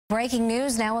Breaking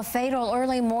news now, a fatal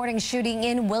early morning shooting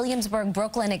in Williamsburg,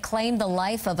 Brooklyn. It claimed the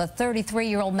life of a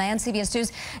 33-year-old man. CBS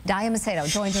 2's Diane Macedo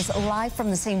joins us live from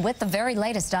the scene with the very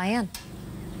latest. Diane.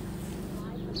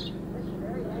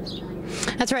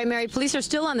 That's right, Mary. Police are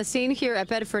still on the scene here at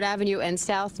Bedford Avenue and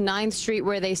South 9th Street,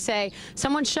 where they say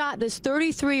someone shot this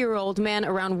 33-year-old man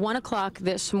around 1 o'clock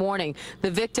this morning. The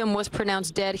victim was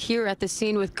pronounced dead here at the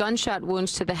scene with gunshot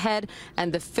wounds to the head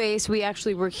and the face. We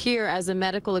actually were here as the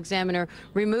medical examiner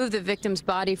removed the victim's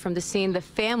body from the scene. The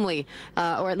family,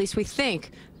 or at least we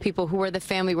think, people who were the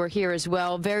family were here as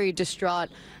well, very distraught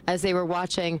as they were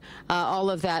watching all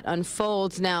of that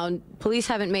unfold. Now, police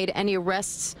haven't made any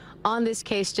arrests on this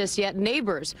case just yet.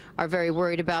 Neighbors are very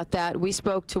worried about that. We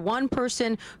spoke to one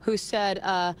person who said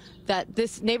that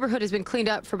this neighborhood has been cleaned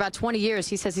up for about 20 years.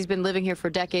 He says he's been living here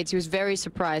for decades. He was very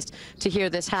surprised to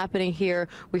hear this happening here.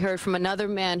 We heard from another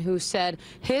man who said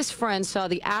his friend saw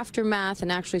the aftermath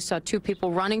and actually saw two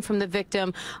people running from the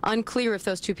victim. Unclear if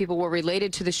those two people were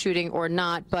related to the shooting or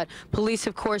not, but police,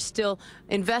 of course, still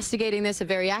investigating this, a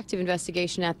very active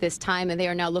investigation at this time, and they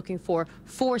are now looking for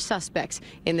 4 suspects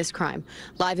in this crime.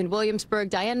 Live in Williamsburg,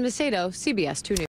 Diane Macedo, CBS 2 News.